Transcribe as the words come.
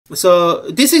So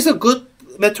this is a good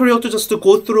material to just to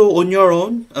go through on your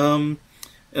own.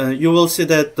 You will see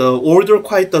that the order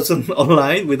quite doesn't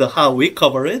align with how we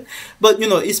cover it. But,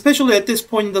 especially at this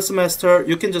point in the semester,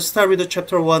 you can just start with the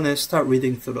chapter 1 and start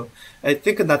reading through. I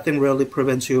think nothing really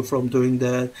prevents you from doing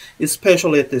that,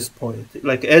 especially at this point.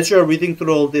 Like, as you're reading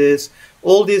through all this,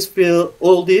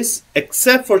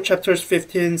 except for chapters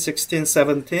 15, 16,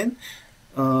 17.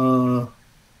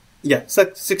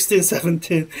 16,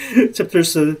 17,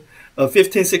 chapters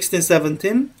 15, 16,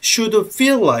 17 should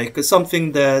feel like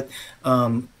something that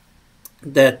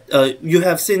you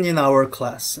have seen in our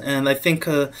class. And I think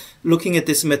looking at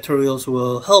these materials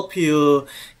will help you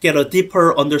get a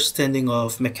deeper understanding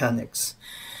of mechanics.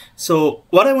 So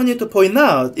what I want you to point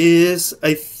out is,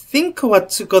 I think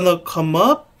what's gonna come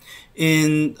up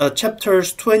in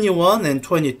chapters 21 and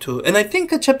 22. And I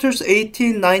think chapters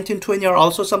 18, 19, 20 are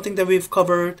also something that we've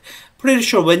covered. Pretty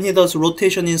sure when he does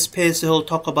rotation in space, he'll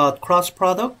talk about cross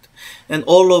product. And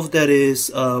all of that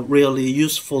is really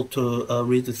useful to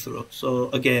read through. So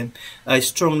again, I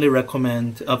strongly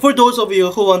recommend, for those of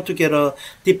you who want to get a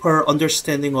deeper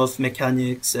understanding of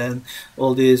mechanics and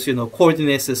all these,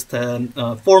 coordinate system,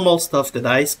 formal stuff that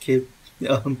I skip,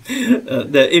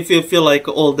 that if you feel like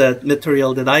all that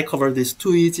material that I covered is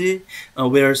too easy,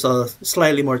 whereas a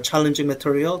slightly more challenging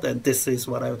material, then this is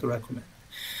what I would recommend.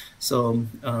 So,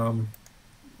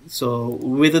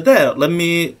 with that, let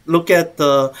me look at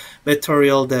the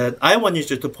material that I want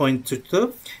you to point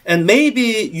to, and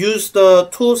maybe use the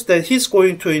tools that he's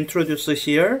going to introduce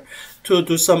here to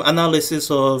do some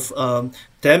analysis of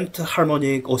damped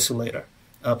harmonic oscillator.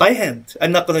 By hand.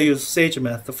 I'm not going to use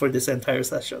SageMath for this entire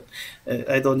session.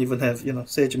 I don't even have,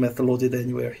 SageMath loaded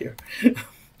anywhere here.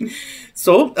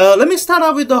 So let me start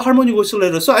out with the harmonic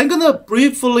oscillator. So I'm going to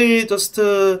briefly just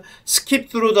skip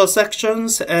through the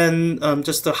sections and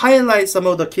just to highlight some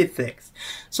of the key things.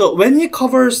 So when he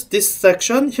covers this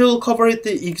section, he'll cover it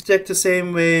the exact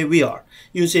same way we are,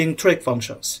 using trig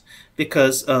functions,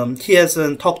 because he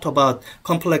hasn't talked about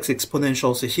complex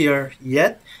exponentials here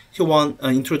yet. He won't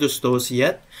introduce those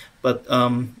yet, but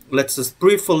let's just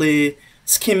briefly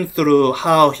skim through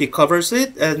how he covers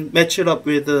it and match it up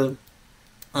with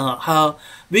how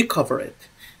we cover it,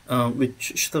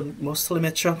 which should mostly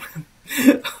match up.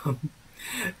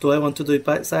 Do I want to do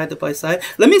it side by side?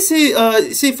 Let me see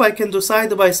if I can do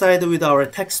side by side with our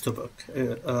textbook.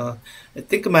 I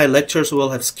think my lectures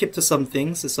will have skipped some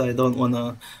things, so I don't want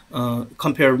to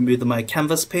compare with my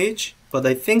Canvas page. But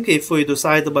I think if we do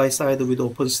side by side with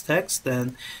OpenStax,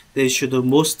 then they should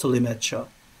mostly match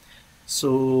up.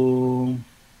 So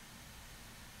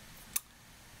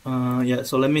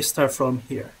so let me start from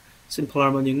here. Simple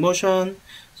harmonic motion.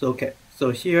 So okay,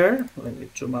 so here, let me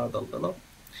zoom out a little.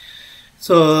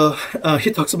 So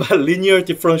he talks about linear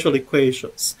differential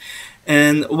equations.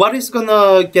 And what he's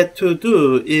gonna get to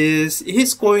do is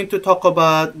he's going to talk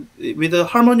about, with the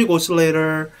harmonic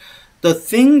oscillator, the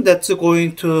thing that's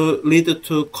going to lead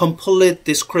to complete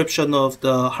description of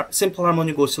the simple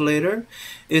harmonic oscillator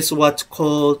is what's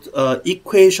called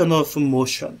equation of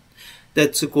motion.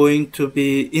 That's going to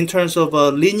be in terms of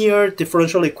a linear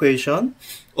differential equation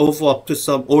of up to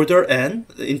some order n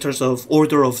in terms of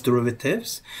order of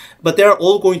derivatives, but they're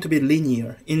all going to be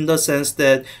linear in the sense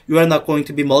that you are not going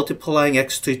to be multiplying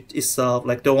x to itself,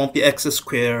 like there won't be x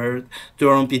squared, there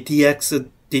won't be dx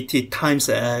dt times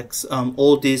x,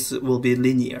 all these will be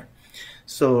linear.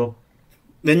 So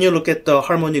when you look at the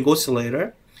harmonic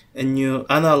oscillator and you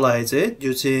analyze it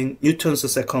using Newton's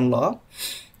second law,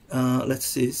 let's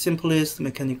see, simplest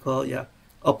mechanical,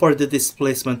 upward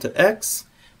displacement to x,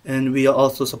 and we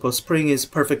also suppose spring is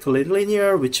perfectly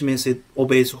linear, which means it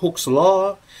obeys Hooke's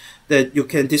law, that you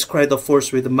can describe the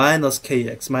force with minus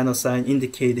kx, minus sign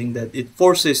indicating that it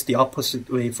forces the opposite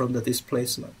way from the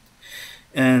displacement.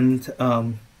 And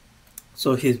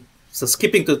so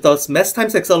skipping to thus mass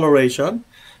times acceleration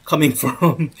coming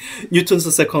from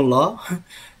Newton's second law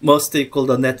must equal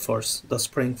the net force, the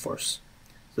spring force.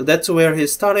 So that's where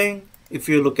he's starting. If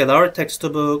you look at our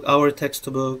textbook,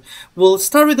 we'll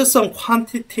start with some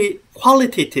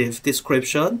qualitative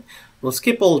description. We'll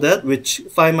skip all that, which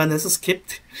Feynman has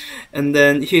skipped. And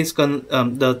then he's going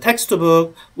the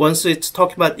textbook, once it's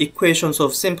talking about equations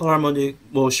of simple harmonic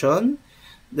motion,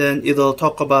 then it'll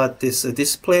talk about this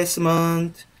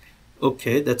displacement.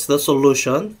 Okay, that's the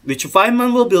solution, which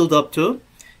Feynman will build up to.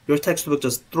 Your textbook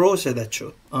just throws it at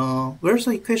you. Where's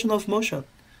the equation of motion?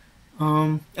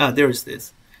 There is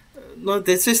this. No,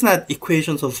 this is not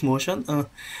equations of motion.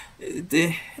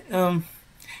 The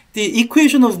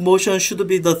equation of motion should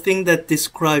be the thing that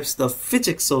describes the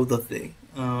physics of the thing.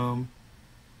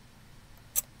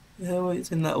 Why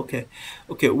is it not? Okay.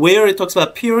 Okay, where it talks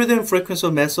about period and frequency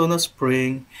of mass on a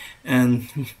spring. And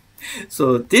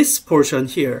so this portion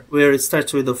here, where it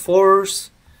starts with the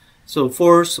force, so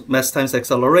force, mass times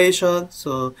acceleration.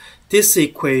 So this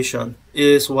equation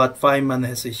is what Feynman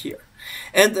has here.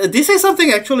 And this is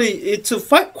something actually, it's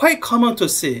quite common to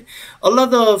see. A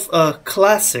lot of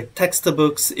classic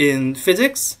textbooks in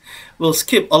physics will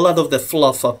skip a lot of the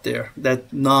fluff up there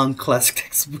that non-classic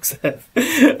textbooks have.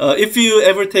 If you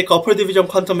ever take upper division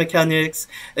quantum mechanics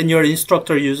and your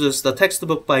instructor uses the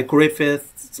textbook by Griffith,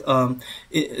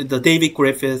 the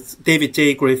David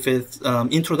J. Griffith,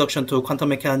 Introduction to Quantum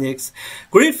Mechanics.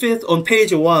 Griffith on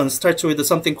page 1 starts with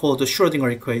something called the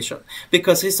Schrödinger equation,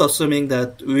 because he's assuming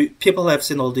that people have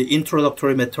seen all the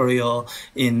introductory material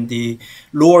in the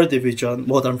lower division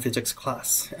modern physics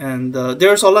class. And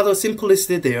there's a lot of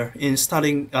simplicity there in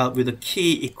starting with a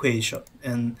key equation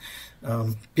and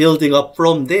building up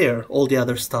from there all the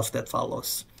other stuff that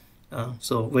follows.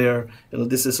 So where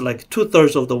this is like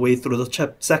 2/3 of the way through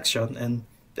the section, and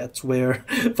that's where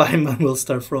Feynman will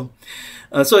start from.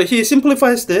 So he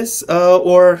simplifies this,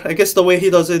 or I guess the way he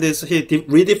does it is he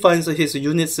redefines his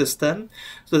unit system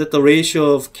so that the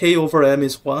ratio of k over m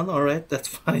is 1. All right, that's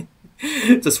fine.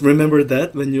 Just remember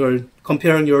that when you're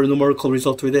comparing your numerical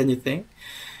result with anything.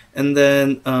 And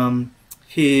then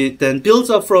he then builds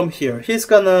up from here. He's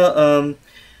gonna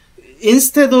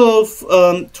instead of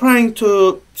trying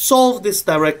to solve this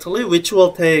directly, which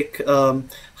will take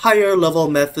higher level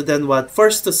method than what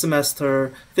first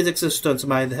semester physics students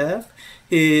might have,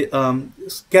 he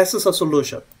guesses a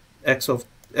solution, x of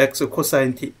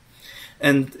cosine t.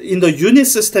 And in the unit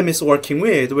system is working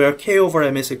with, where k over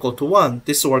m is equal to 1,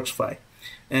 this works fine.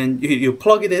 And you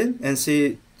plug it in and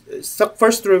see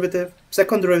first derivative,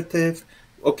 second derivative,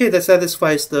 okay, that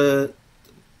satisfies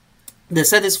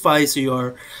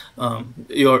your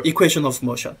equation of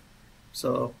motion.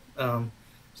 So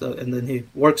and then he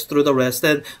works through the rest.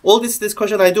 And all this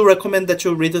discussion, I do recommend that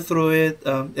you read through it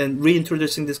and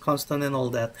reintroducing this constant and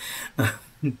all that.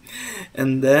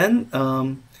 And then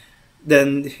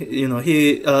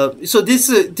he so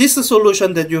this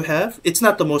solution that you have, it's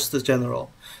not the most general.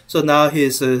 So now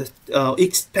he's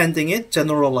expanding it,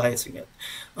 generalizing it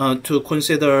to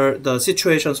consider the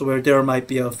situations where there might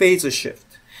be a phase shift,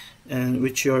 and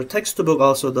which your textbook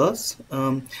also does,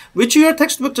 which your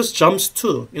textbook just jumps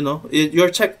to. Your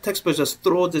textbook just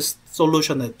throw this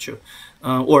solution at you,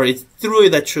 or it threw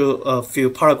it at you a few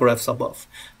paragraphs above,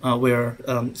 where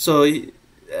so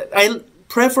I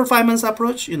prefer Feynman's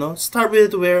approach. Start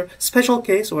with where special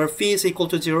case where phi is equal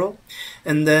to 0,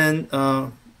 and then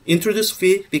introduce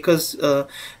phi, because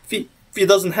phi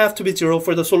doesn't have to be 0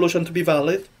 for the solution to be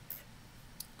valid.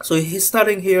 So he's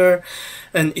starting here,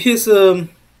 and he's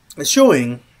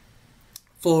showing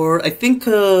for, I think,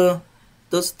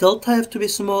 does delta have to be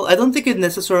small? I don't think it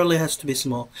necessarily has to be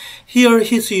small. Here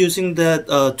he's using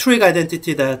that trig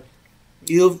identity that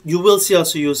you will see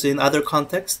us use in other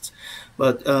contexts,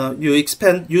 but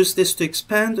use this to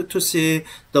expand to see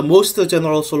the most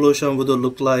general solution would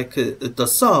look like the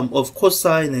sum of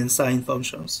cosine and sine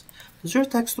functions. Does your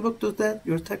textbook do that?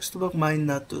 Your textbook might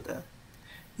not do that.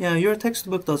 Yeah, your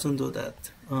textbook doesn't do that.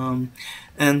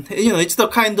 And it's the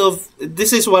kind of,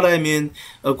 this is what I mean,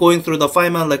 going through the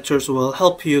Feynman lectures will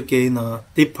help you gain a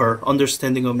deeper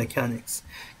understanding of mechanics.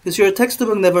 Because your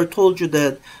textbook never told you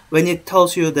that when it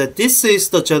tells you that this is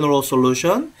the general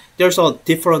solution, there's a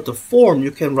different form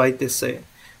you can write this in.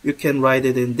 You can write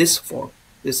it in this form.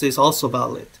 This is also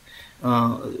valid.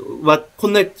 What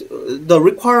connect the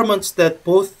requirements that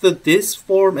both this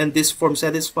form and this form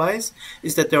satisfies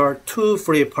is that there are two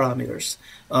free parameters,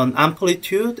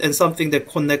 amplitude and something that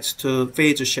connects to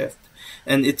phase shift.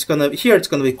 And it's gonna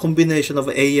be a combination of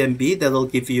A and B that will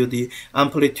give you the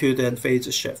amplitude and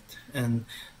phase shift. And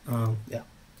yeah.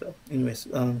 So anyways,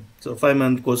 so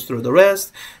Feynman goes through the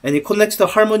rest, and he connects the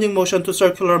harmonic motion to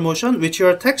circular motion, which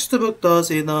your textbook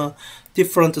does in a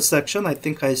different section. I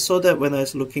think I saw that when I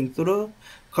was looking through,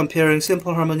 comparing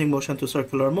simple harmonic motion to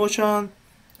circular motion.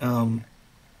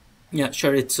 Yeah,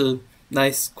 sure, it's a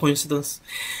nice coincidence.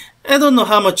 I don't know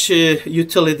how much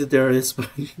utility there is, but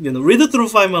read it through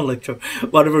Feynman lecture.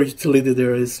 Whatever utility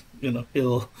there is,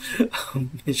 he'll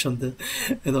mention that.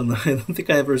 I don't know. I don't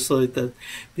think I ever saw it that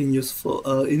being useful.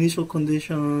 Initial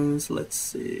conditions. Let's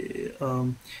see.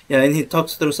 Yeah, and he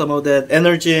talks through some of that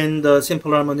energy in the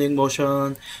simple harmonic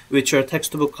motion, which your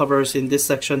textbook covers in this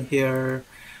section here.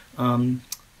 And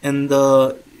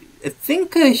I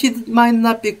think he might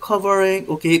not be covering.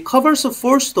 Okay, he covers a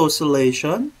forced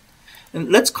oscillation. And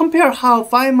let's compare how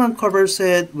Feynman covers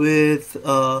it with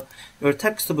your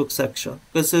textbook section.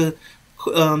 Because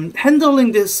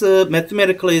handling this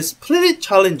mathematically is pretty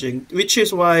challenging, which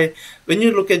is why when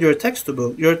you look at your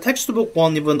textbook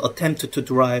won't even attempt to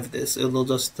derive this. It'll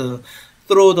just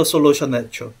throw the solution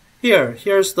at you.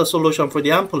 Here's the solution for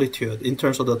the amplitude in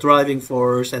terms of the driving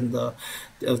force and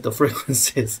the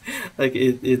frequencies. Like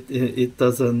it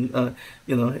doesn't,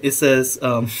 it says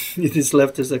it is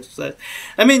left as exercise.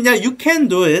 I mean, yeah, you can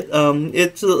do it.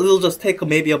 It'll just take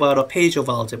maybe about a page of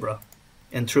algebra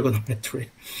and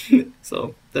trigonometry.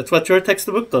 So that's what your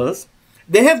textbook does.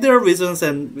 They have their reasons,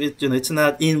 and it's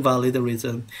not invalid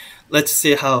reason. Let's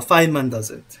see how Feynman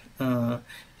does it.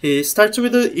 He starts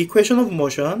with the equation of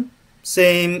motion.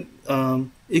 Same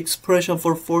expression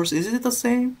for force. Is it the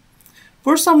same?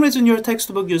 For some reason, your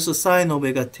textbook uses sine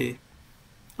omega t.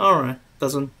 Alright,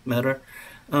 doesn't matter.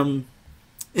 In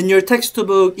your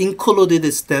textbook included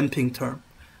this damping term.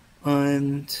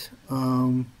 And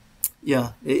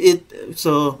yeah,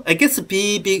 so I guess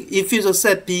B, if you just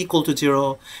set B equal to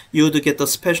 0, you would get the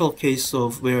special case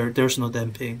of where there's no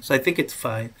damping. So I think it's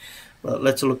fine. But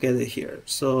let's look at it here.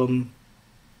 So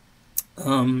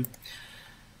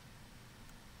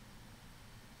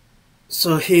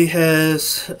so he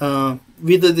has,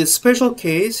 with this special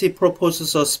case, he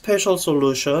proposes a special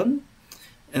solution.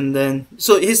 And then,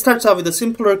 so he starts out with a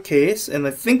simpler case, and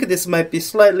I think this might be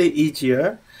slightly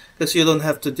easier, because you don't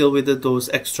have to deal with those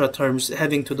extra terms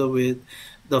having to do with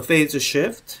the phase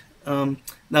shift.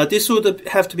 Now this would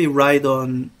have to be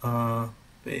Rydon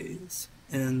phase,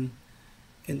 and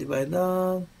can divide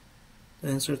that. The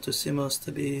answer to C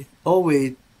must be, oh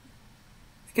wait,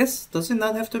 I guess, does it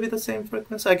not have to be the same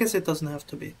frequency? I guess it doesn't have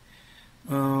to be.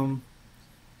 Omega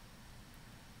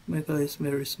is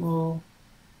very small.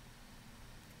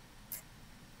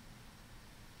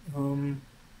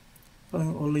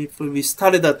 Only if we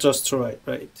started that just right?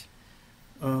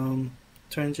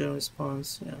 Transient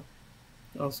response, yeah.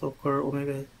 Also occur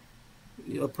omega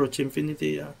approach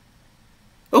infinity, yeah.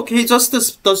 Okay, just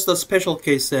this does the special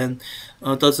case and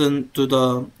doesn't do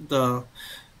the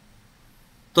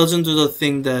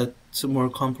thing that's more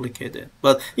complicated.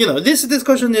 But this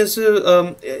discussion is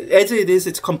as it is,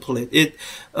 it's complete. It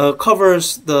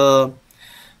covers the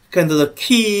kind of the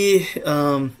key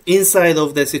inside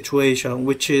of the situation,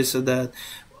 which is that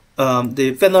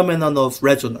the phenomenon of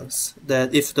resonance.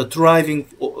 That if the driving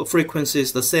frequency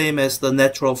is the same as the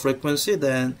natural frequency,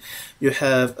 then you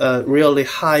have a really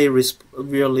high,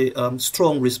 really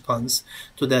strong response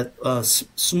to that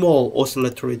small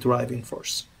oscillatory driving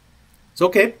force. It's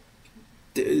okay.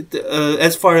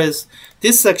 As far as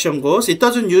this section goes, it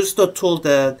doesn't use the tool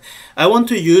that I want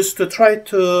to use to try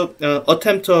to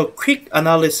attempt a quick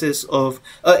analysis of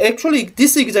actually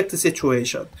this exact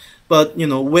situation. But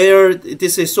where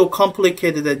this is so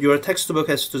complicated that your textbook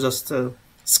has to just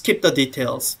skip the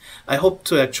details. I hope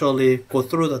to actually go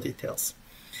through the details.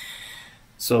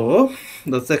 So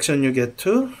the section you get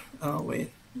to,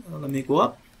 let me go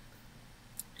up,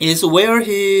 is where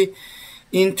he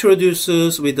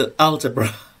introduces with the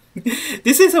algebra.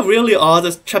 This is a really odd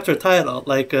chapter title.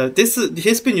 Like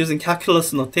he's been using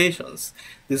calculus notations.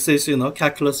 This is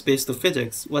calculus-based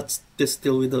physics. What's this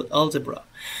deal with the algebra?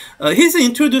 He's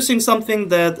introducing something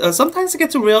that sometimes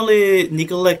gets really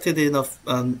neglected in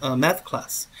a math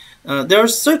class. There are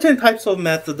certain types of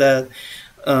math that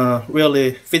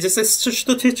really physicists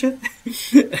should teach it.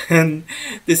 And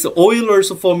this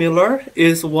Euler's formula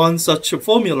is one such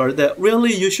formula that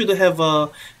really you should have a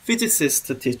physicist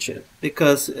to teach it,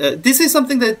 because this is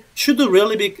something that should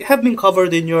really have been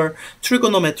covered in your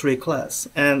trigonometry class.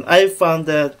 And I found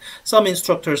that some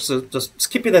instructors just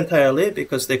skip it entirely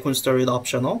because they consider it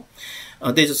optional.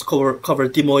 They just cover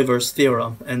De Moivre's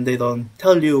theorem, and they don't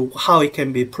tell you how it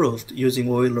can be proved using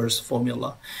Euler's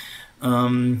formula.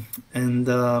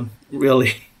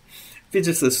 Really,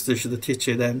 physicists should teach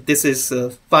it. And this is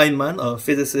Feynman, a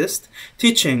physicist,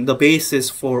 teaching the basis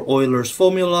for Euler's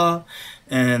formula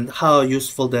and how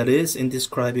useful that is in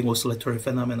describing oscillatory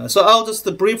phenomena. So I'll just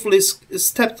briefly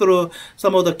step through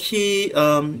some of the key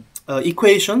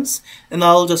equations, and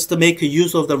I'll just make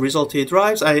use of the result it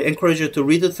drives. I encourage you to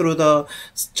read through the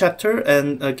chapter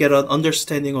and get an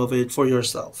understanding of it for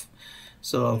yourself.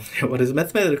 So, what is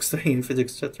mathematics doing in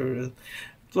physics chapter?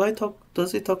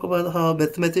 Does it talk about how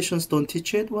mathematicians don't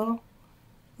teach it well?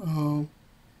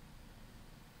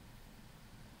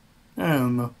 I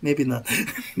don't know. Maybe not.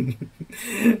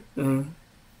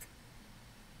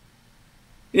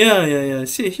 Yeah.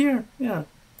 See here. Yeah.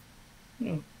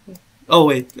 Oh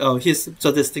wait. Oh, he's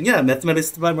suggesting. Yeah,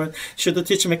 mathematics department should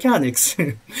teach mechanics.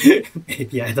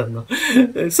 Maybe, I don't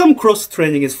know. Some cross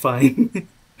training is fine.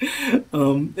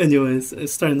 Anyways,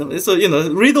 starting. So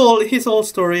read his whole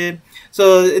story.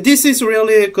 So this is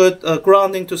really a good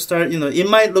grounding to start. It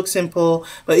might look simple,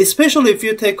 but especially if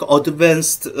you take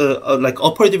advanced, like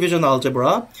upper division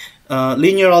algebra,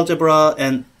 linear algebra,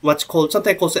 and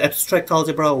something called abstract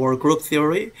algebra or group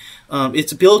theory,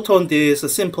 it's built on this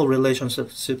simple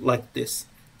relationships like this.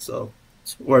 So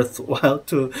it's worthwhile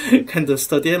to kind of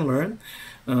study and learn.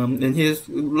 And he's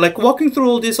like walking through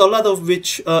all this, a lot of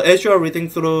which, as you are reading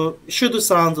through, should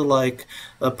sound like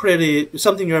pretty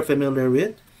something you're familiar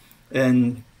with,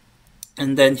 and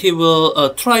then he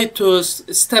will try to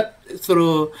step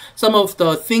through some of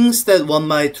the things that one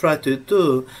might try to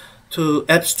do to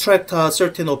abstract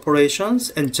certain operations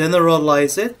and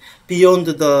generalize it beyond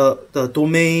the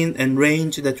domain and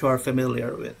range that you are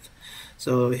familiar with.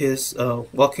 So he's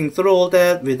walking through all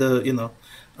that with the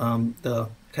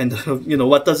kind of,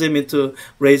 what does it mean to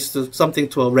raise something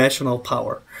to a rational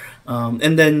power?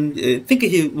 And then I think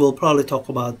he will probably talk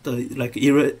about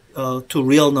the to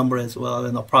real number as well,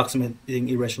 and approximating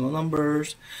irrational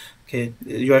numbers. Okay,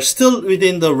 you are still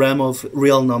within the realm of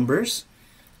real numbers,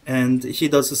 and he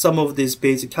does some of these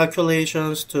basic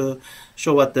calculations to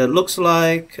show what that looks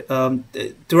like,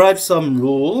 derive some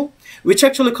rule, which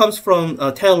actually comes from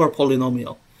Taylor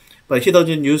polynomial. But he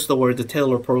doesn't use the word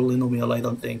Taylor polynomial, I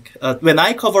don't think. When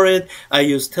I cover it, I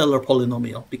use Taylor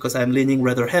polynomial because I'm leaning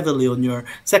rather heavily on your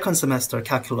second semester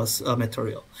calculus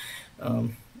material.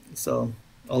 So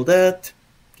all that,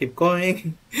 keep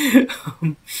going.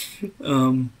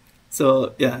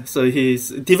 So yeah, so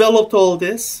he's developed all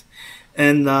this,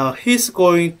 and now he's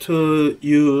going to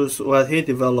use what he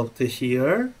developed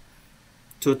here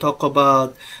to talk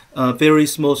about very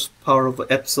small power of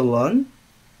epsilon.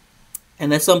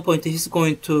 And at some point he's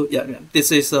going to, this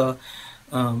is you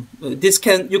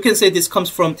can say this comes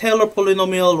from Taylor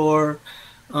polynomial, or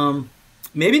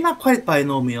maybe not quite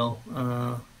binomial.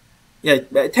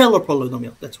 Taylor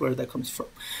polynomial, that's where that comes from.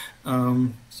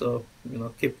 So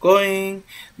keep going.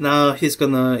 Now he's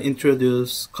gonna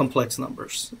introduce complex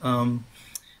numbers. And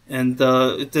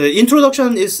the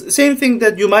introduction is same thing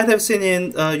that you might have seen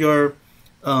in your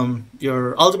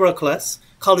algebra class,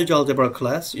 college algebra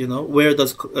class, where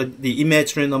does the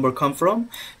imaginary number come from,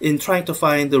 in trying to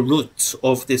find the root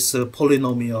of this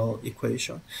polynomial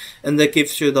equation. And that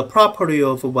gives you the property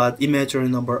of what imaginary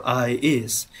number I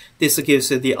is. This gives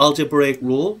you the algebraic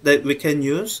rule that we can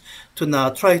use to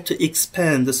now try to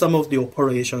expand some of the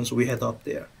operations we had up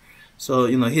there. So,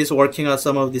 he's working on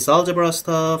some of this algebra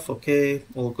stuff. Okay,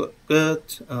 all good.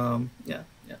 And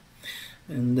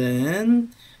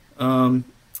then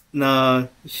now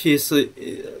he's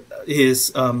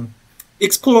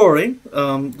exploring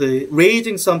the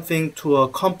raising something to a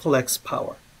complex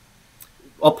power.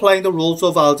 Applying the rules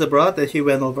of algebra that he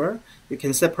went over, you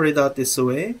can separate out this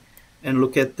way and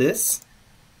look at this.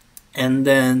 And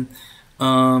then,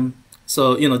 so,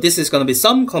 this is going to be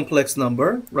some complex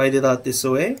number, write it out this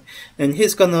way. And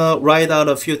he's going to write out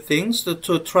a few things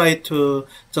to try to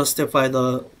justify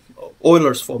the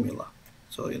Euler's formula.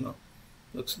 So,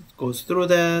 goes through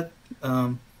that,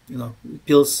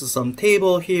 builds some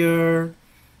table here,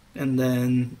 and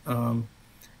then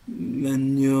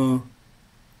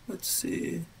let's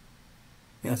see.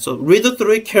 Yeah, so read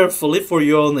through it carefully for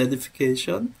your own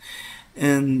edification.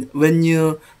 And when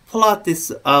you plot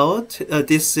this out,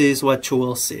 this is what you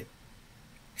will see.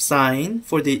 Sine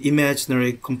for the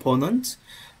imaginary component,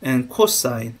 and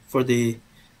cosine for the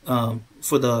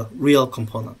real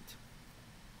component.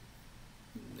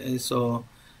 And so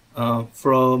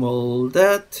from all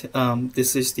that,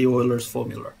 this is the Euler's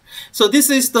formula. So this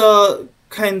is the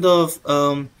kind of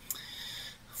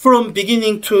from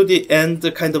beginning to the end,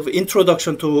 the kind of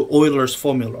introduction to Euler's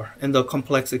formula and the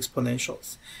complex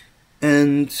exponentials.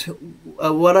 And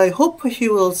what I hope he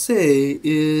will say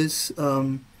is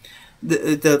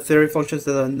the theory functions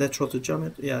that are natural to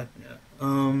geometry.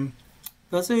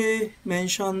 Does he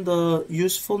mention the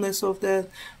usefulness of that?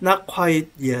 Not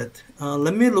quite yet.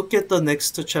 Let me look at the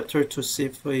next chapter to see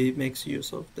if he makes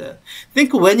use of that. I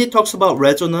think when he talks about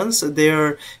resonance,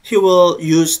 there he will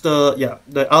use the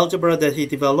algebra that he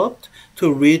developed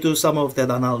to redo some of that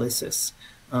analysis.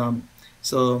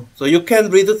 So you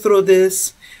can read through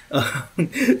this.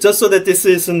 Just so that this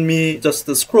isn't me just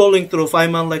scrolling through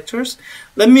Feynman lectures,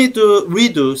 let me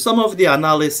redo some of the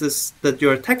analysis that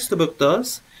your textbook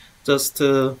does, just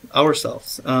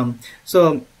ourselves.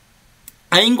 So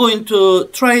I'm going to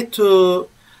try to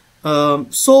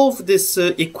solve this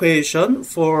equation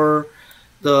for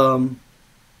the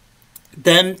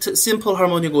damped simple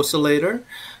harmonic oscillator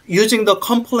using the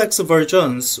complex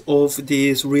versions of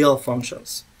these real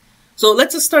functions. So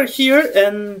let's start here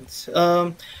and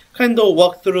kind of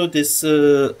walk through this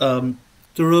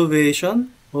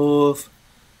derivation of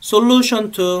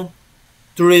solution to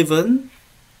driven,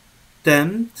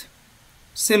 damped,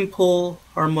 simple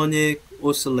harmonic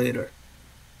oscillator.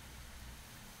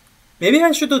 Maybe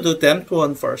I should do the damped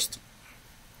one first.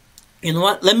 You know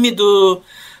what? Let me do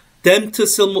damped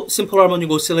simple harmonic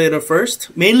oscillator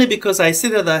first, mainly because I see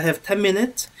that I have 10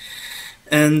 minutes,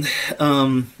 and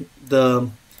the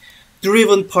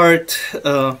driven part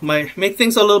might make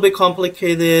things a little bit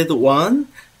complicated. One.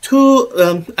 Two,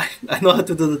 I know how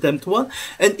to do the damped one,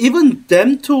 and even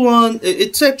damped one,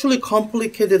 it's actually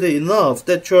complicated enough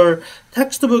that your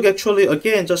textbook actually,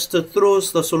 again, just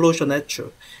throws the solution at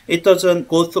you. It doesn't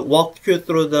walk you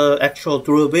through the actual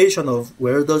derivation of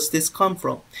where does this come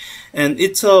from. And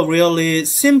it's a really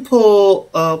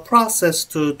simple process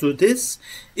to do this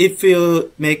if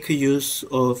you make use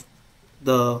of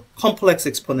the complex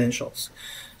exponentials.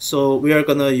 So we are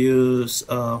gonna use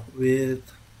with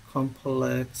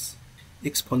complex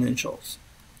exponentials,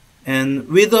 and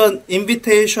with an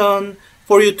invitation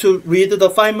for you to read the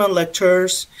Feynman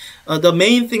lectures. The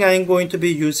main thing I'm going to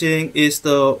be using is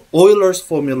the Euler's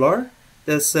formula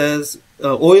that says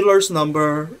Euler's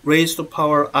number raised to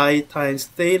power I times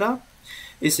theta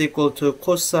is equal to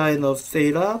cosine of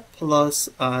theta plus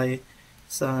I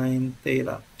sine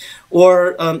theta.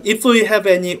 Or if we have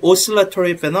any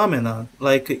oscillatory phenomena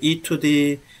like e to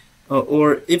the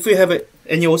or if we have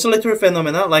any oscillatory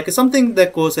phenomena like something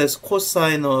that goes as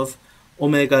cosine of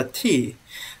omega t,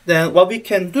 then what we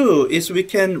can do is we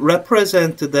can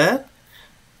represent that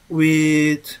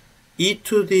with e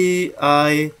to the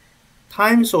I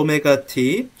times omega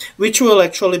t, which will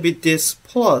actually be this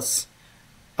plus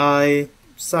I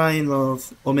sine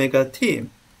of omega t.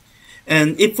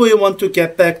 And if we want to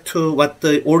get back to what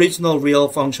the original real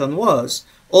function was,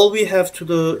 all we have to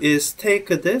do is take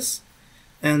this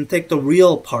and take the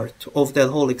real part of that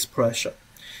whole expression.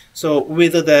 So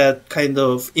with that kind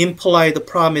of implied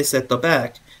promise at the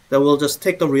back that we'll just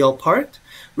take the real part,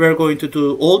 we're going to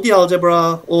do all the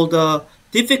algebra, all the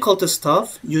difficult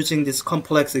stuff using this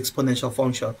complex exponential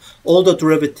function, all the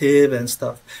derivative and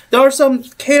stuff. There are some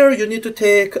care you need to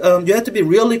take. You have to be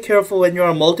really careful when you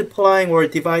are multiplying or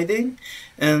dividing.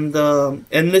 And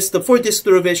at least for this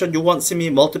derivation, you won't see me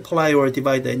multiply or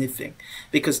divide anything,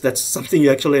 because that's something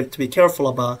you actually have to be careful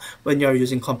about when you are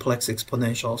using complex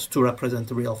exponentials to represent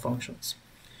the real functions.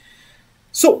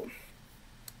 So,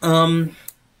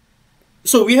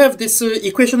 so we have this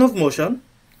equation of motion.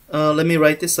 Let me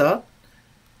write this up.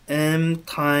 M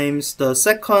times the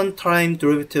second time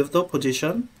derivative of the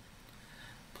position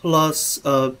plus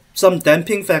some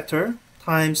damping factor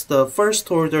times the first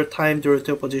order time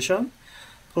derivative position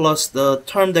plus the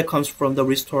term that comes from the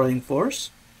restoring force.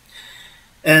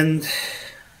 And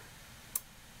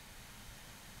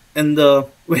when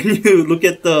you look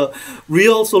at the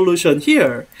real solution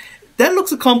here, that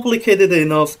looks complicated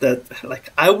enough that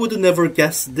like I would never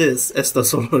guess this as the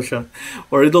solution,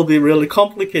 or it'll be really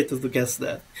complicated to guess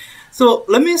that. So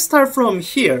let me start from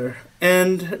here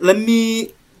and let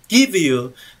me give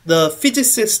you the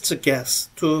physicist's guess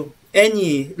to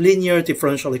any linear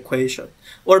differential equation,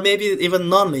 or maybe even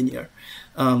nonlinear.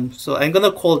 So I'm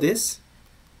gonna call this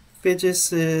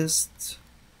physicist's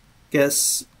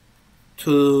guess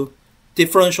to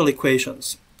differential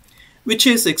equations, which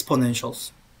is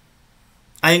exponentials.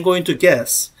 I'm going to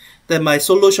guess that my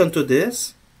solution to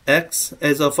this, x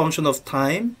as a function of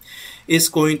time, is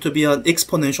going to be an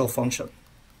exponential function.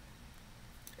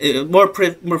 More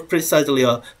precisely,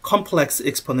 a complex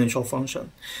exponential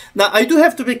function. Now, I do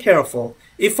have to be careful.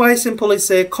 If I simply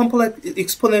say complex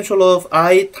exponential of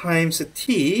I times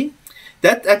t,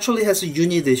 that actually has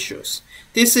unit issues.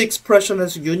 This expression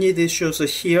has unit issues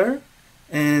here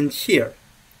and here.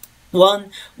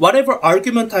 One, whatever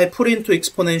argument I put into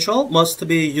exponential must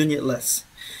be unitless.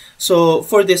 So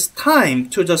for this time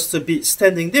to just be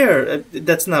standing there,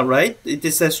 that's not right.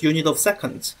 This says unit of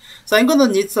seconds. So I'm gonna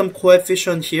need some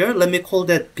coefficient here. Let me call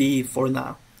that b for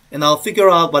now. And I'll figure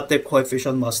out what that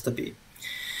coefficient must be.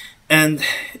 And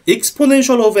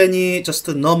exponential of any just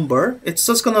a number, it's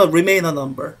just gonna remain a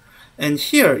number. And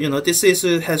here, you know, this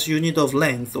has unit of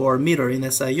length or meter in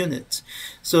SI units.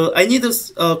 So I need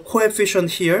a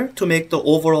coefficient here to make the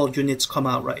overall units come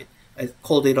out right. I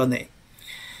called it an A.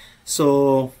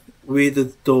 So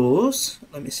with those,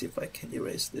 let me see if I can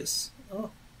erase this. Oh.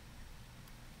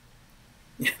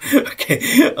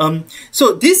 Okay.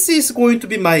 So this is going to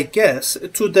be my guess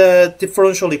to the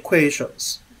differential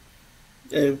equations.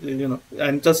 You know,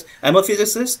 I'm a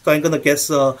physicist, so I'm gonna guess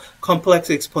a complex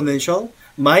exponential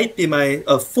might be my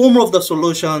form of the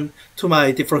solution to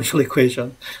my differential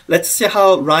equation. Let's see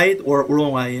how right or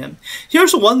wrong I am.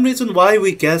 Here's one reason why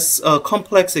we guess a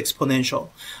complex exponential.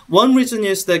 One reason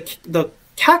is that the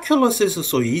calculus is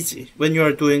so easy when you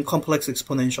are doing complex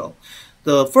exponential.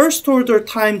 The first order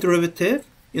time derivative,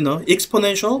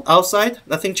 exponential, outside,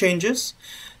 nothing changes.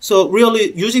 So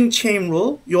really, using chain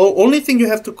rule, your only thing you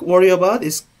have to worry about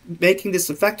is making this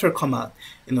factor come out.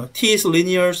 T is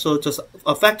linear, so just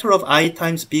a factor of I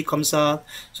times B comes out.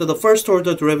 So the first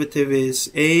order derivative is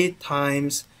A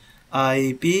times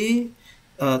IB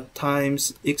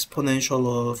times exponential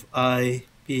of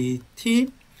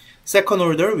IBT. Second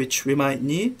order, which we might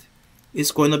need,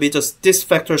 is going to be just this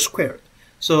factor squared.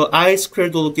 So I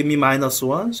squared will give me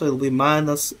 -1, so it will be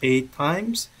minus A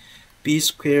times B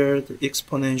squared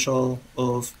exponential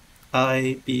of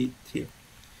IBT.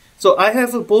 So I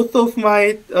have both of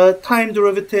my time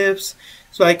derivatives,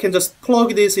 so I can just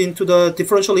plug this into the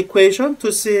differential equation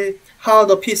to see how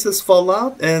the pieces fall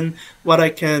out and what I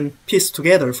can piece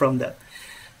together from that.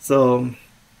 So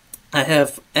I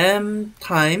have m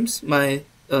times my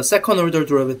second order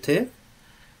derivative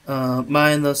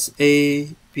minus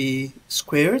AB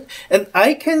squared, and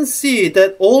I can see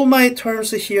that all my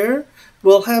terms here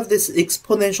will have this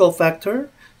exponential factor,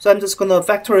 so I'm just going to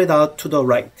factor it out to the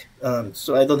right,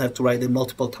 so I don't have to write it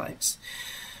multiple times.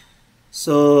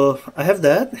 So I have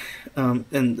that,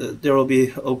 and there will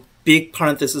be a big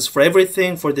parenthesis for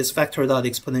everything for this factored out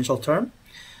exponential term.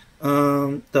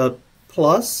 The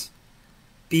plus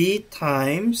B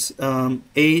times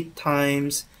A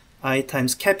times I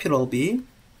times capital B,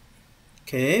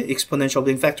 okay, exponential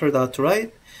being factored out to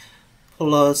right,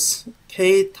 plus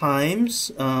K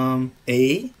times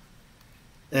A,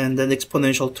 and then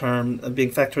exponential term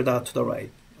being factored out to the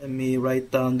right. Let me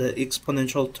write down the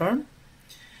exponential term,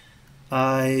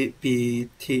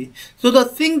 IBT. So the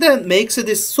thing that makes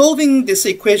this solving this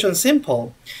equation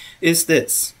simple is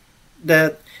this,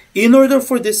 that in order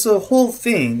for this whole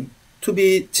thing to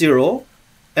be 0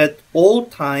 at all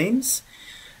times,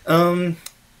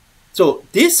 so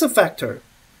this factor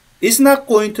is not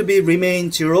going to be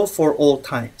remain 0 for all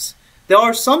times. There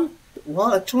are some,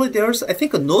 well, actually there's, I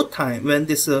think, no time when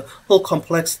this whole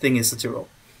complex thing is 0.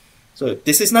 So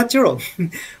this is not 0,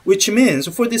 which means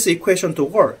for this equation to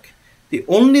work, the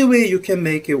only way you can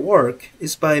make it work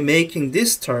is by making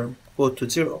this term go to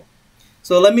 0.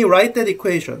 So let me write that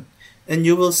equation, and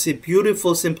you will see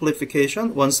beautiful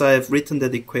simplification once I have written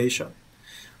that equation.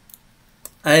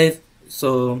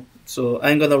 So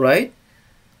I'm gonna write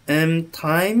m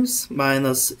times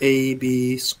minus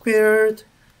AB squared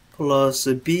plus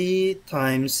B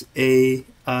times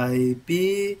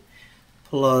AIB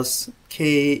plus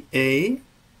KA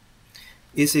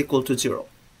is equal to 0.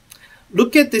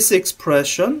 Look at this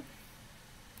expression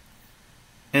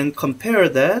and compare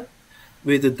that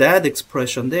with that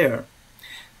expression there.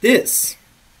 This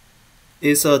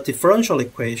is a differential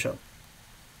equation.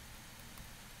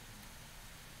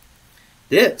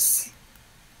 This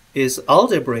is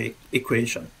algebraic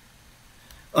equation.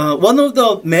 One of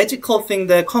the magical things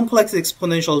that complex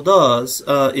exponential does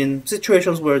in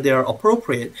situations where they are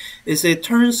appropriate is it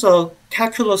turns a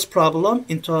calculus problem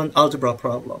into an algebra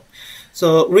problem.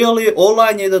 So really all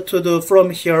I needed to do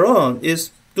from here on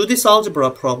is do this algebra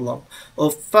problem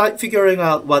of figuring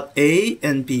out what A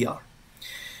and B are.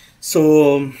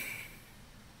 So,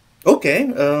 okay,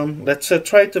 let's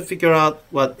try to figure out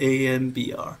what A and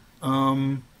B are.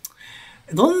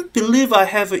 I don't believe I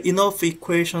have enough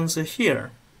equations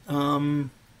here.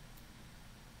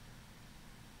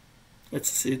 Let's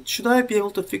see, should I be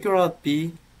able to figure out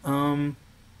B?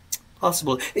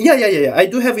 Possible. Yeah. I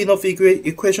do have enough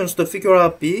equations to figure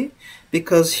out B,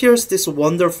 because here's this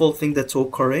wonderful thing that's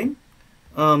occurring,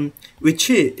 which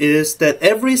is that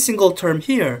every single term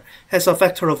here has a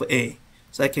factor of A.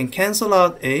 So I can cancel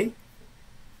out A,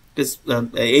 because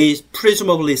A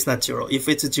presumably is not 0. If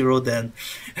it's 0, then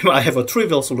I have a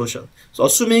trivial solution. So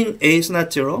assuming A is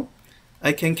not 0,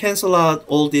 I can cancel out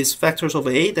all these factors of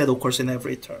A that occurs in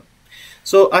every term.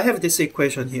 So I have this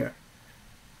equation here.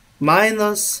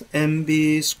 Minus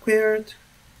mb squared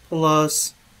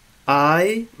plus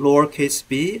I lowercase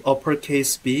b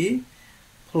uppercase b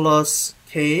plus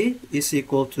k is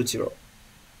equal to 0.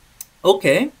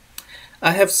 Okay,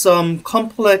 I have some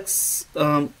complex,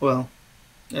 well,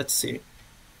 let's see.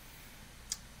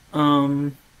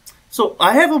 So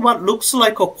I have what looks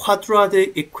like a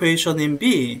quadratic equation in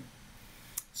B.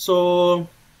 So,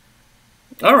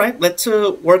 all right, let's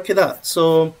work it out.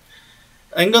 So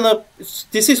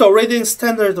this is already in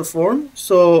standard form.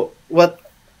 So what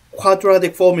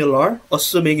quadratic formula,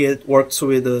 assuming it works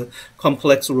with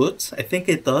complex roots, I think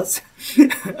it does.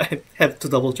 I have to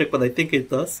double check, but I think it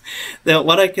does. Then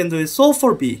what I can do is solve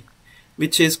for B,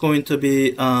 which is going to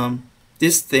be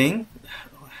this thing.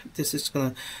 This is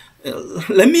gonna,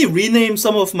 let me rename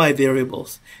some of my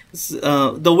variables.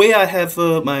 The way I have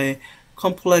my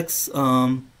complex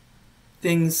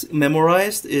things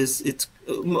memorized is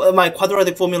my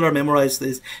quadratic formula memorized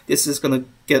is this is gonna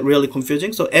get really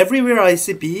confusing. So everywhere I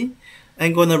see b,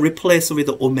 I'm gonna replace with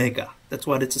omega. That's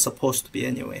what it's supposed to be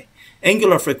anyway.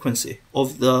 Angular frequency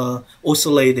of the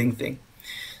oscillating thing.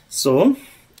 So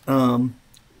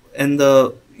and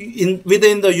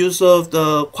within the use of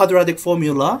the quadratic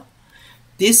formula,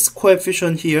 this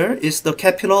coefficient here is the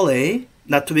capital A,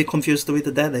 not to be confused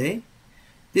with that A.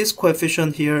 This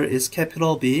coefficient here is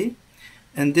capital B,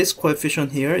 and this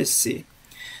coefficient here is C.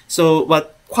 So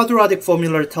what quadratic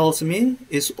formula tells me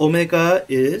is omega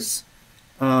is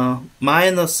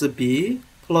minus B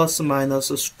plus minus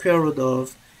square root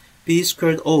of B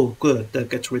squared. Oh, good. That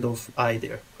gets rid of I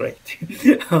there. Great.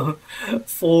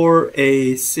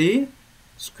 4AC,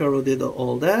 square root of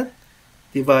all that,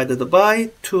 divided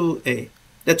by 2A.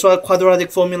 That's what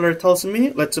quadratic formula tells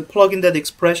me. Let's plug in that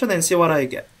expression and see what I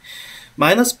get.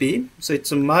 Minus B, so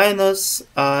it's minus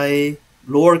I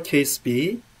lowercase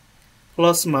b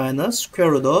plus minus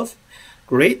square root of,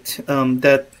 great,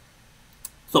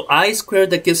 so I squared,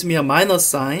 that gives me a minus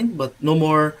sign, but no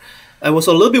more. I was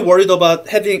a little bit worried about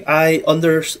having I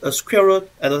under a square root.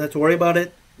 I don't have to worry about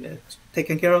it. It's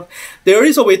taken care of. There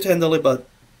is a way to handle it, but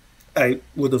I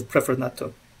would have preferred not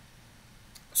to.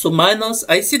 So minus,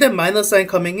 I see that minus sign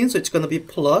coming in, so it's going to be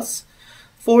plus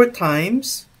 4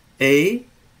 times A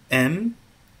M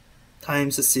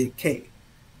times CK.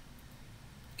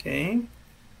 Okay,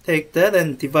 take that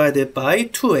and divide it by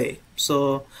 2A.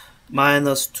 So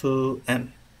minus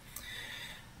 2M.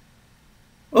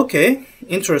 Okay,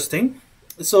 interesting.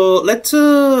 So let's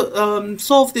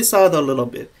solve this out a little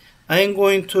bit. I'm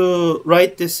going to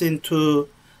write this into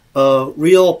a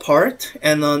real part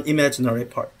and an imaginary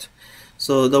part.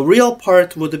 So the real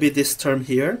part would be this term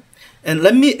here. And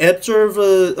let me observe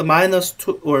a minus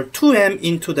 2 or 2m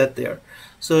into that there.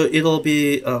 So it'll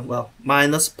be, well,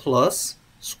 minus plus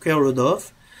square root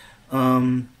of,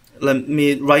 let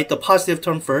me write the positive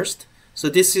term first. So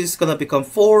this is going to become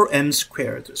 4m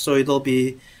squared. So it'll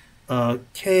be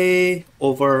k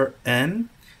over m.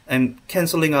 I'm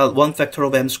canceling out one factor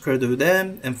of m squared with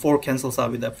m, and 4 cancels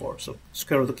out with that 4. So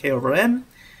square root of k over m,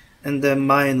 and then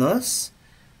minus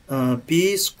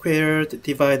b squared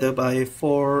divided by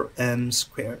 4m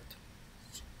squared.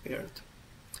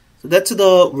 So that's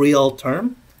the real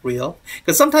term, real,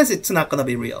 because sometimes it's not going to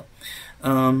be real.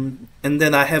 And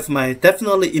then I have my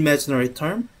definitely imaginary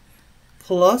term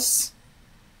plus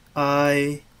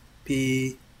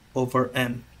IB over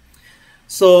M.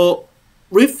 So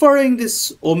referring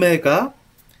this omega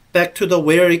back to the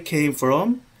where it came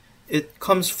from, it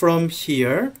comes from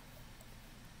here.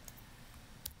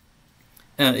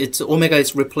 It's omega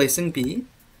is replacing B.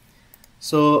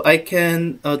 So I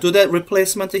can do that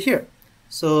replacement here.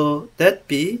 So that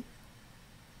B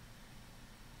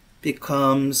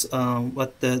becomes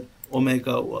what the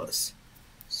omega was.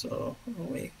 So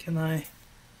wait, can I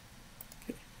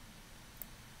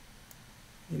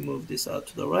move this out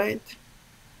to the right?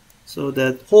 So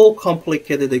that whole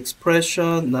complicated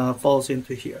expression now falls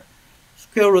into here.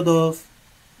 Square root of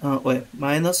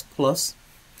minus plus.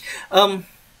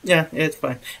 Yeah, it's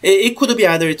fine. It could be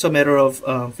either it's a matter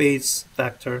of phase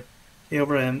factor. K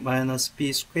over m minus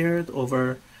b squared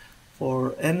over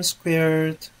 4m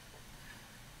squared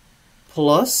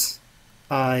plus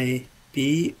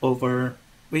ib over,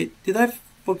 wait, did I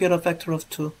forget a factor of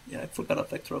 2? Yeah, I forgot a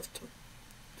factor of 2.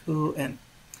 2m.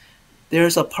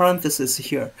 There's a parenthesis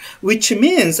here, which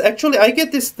means actually I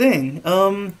get this thing.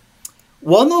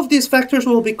 One of these factors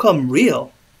will become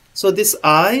real. So this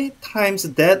I times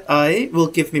that I will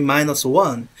give me minus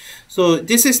 1. So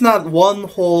this is not one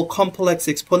whole complex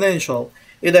exponential.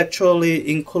 It actually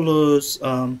includes,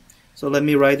 so let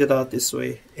me write it out this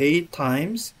way, 8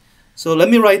 times. So let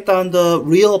me write down the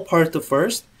real part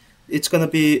first. It's going to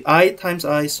be I times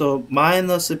I, so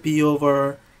minus b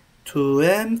over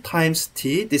 2m times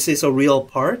t. This is a real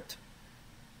part.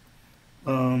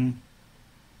 And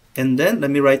then let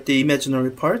me write the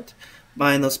imaginary part.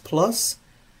 Minus plus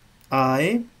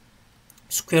I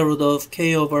square root of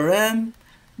k over m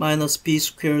minus b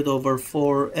squared over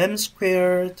 4m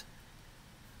squared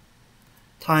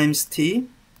times t.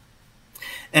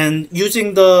 And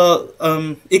using the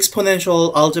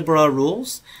exponential algebra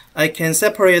rules, I can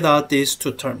separate out these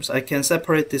two terms. I can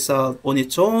separate this out on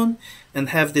its own and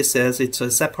have this as it's a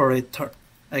separate term.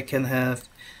 I can have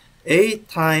 8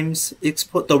 times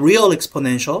the real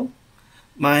exponential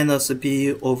minus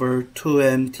b over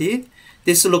 2mt.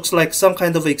 this looks like some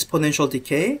kind of exponential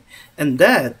decay, and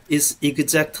that is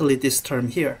exactly this term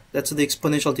here. That's the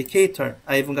exponential decay term.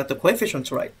 I even got the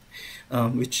coefficients right,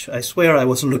 which I swear I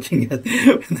wasn't looking at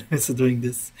when I was doing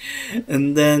this.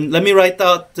 And then let me write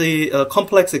out the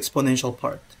complex exponential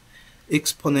part.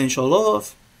 Exponential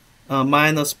of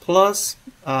minus plus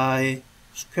I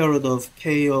square root of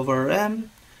k over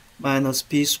m minus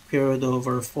b square root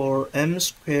over 4m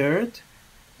squared,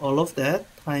 all of that,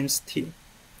 times t.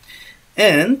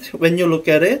 And when you look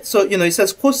at it, so, it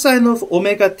says cosine of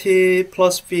omega t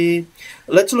plus v.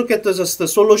 Let's look at just the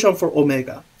solution for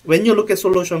omega. When you look at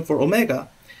solution for omega,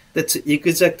 that's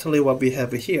exactly what we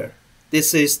have here.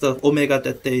 This is the omega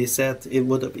that they said it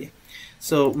would be.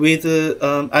 So with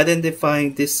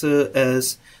identifying this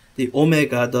as the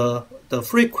omega, the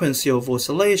frequency of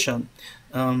oscillation,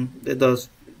 the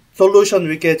solution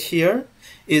we get here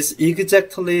is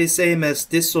exactly same as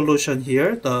this solution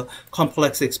here, the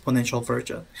complex exponential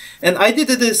version. And I did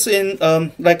this in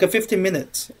like 15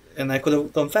 minutes, and I could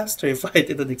have done faster if I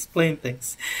didn't explain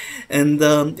things. And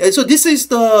so this is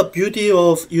the beauty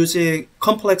of using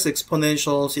complex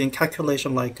exponentials in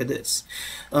calculation like this.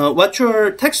 What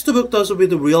your textbook does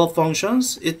with the real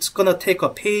functions, it's gonna take a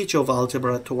page of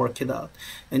algebra to work it out.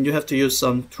 And you have to use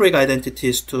some trig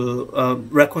identities to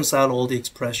reconcile all the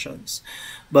expressions.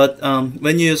 But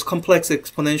when you use complex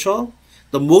exponential,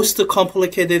 the most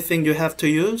complicated thing you have to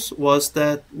use was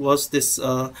this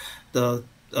the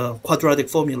quadratic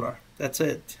formula. That's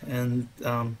it. And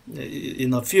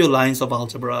in a few lines of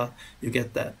algebra, you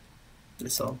get that.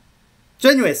 So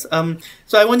anyways,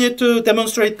 so I want you to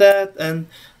demonstrate that, and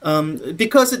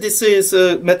because this is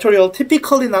material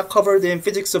typically not covered in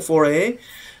physics 4a,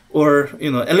 or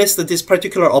at least this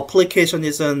particular application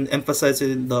isn't emphasized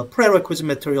in the prerequisite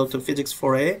material to physics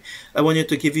 4a, I want you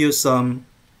to give you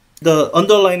the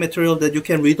underlying material that you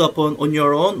can read up on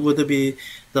your own would be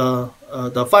the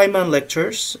Feynman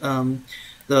lectures,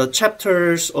 the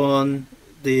chapters on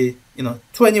the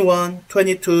 21,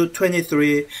 22,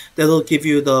 23, that'll give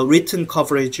you the written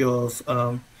coverage of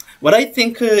what I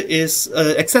think is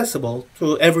accessible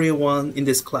to everyone in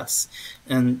this class.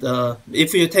 And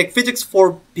if you take physics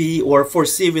 4b or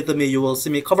 4c with me, you will see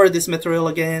me cover this material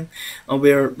again,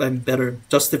 where I'm better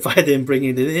justified in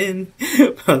bringing it in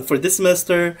for this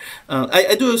semester.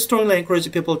 I do strongly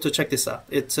encourage people to check this out.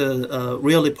 It's a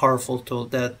really powerful tool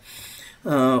that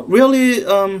really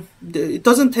it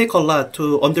doesn't take a lot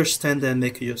to understand and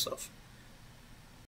make use of.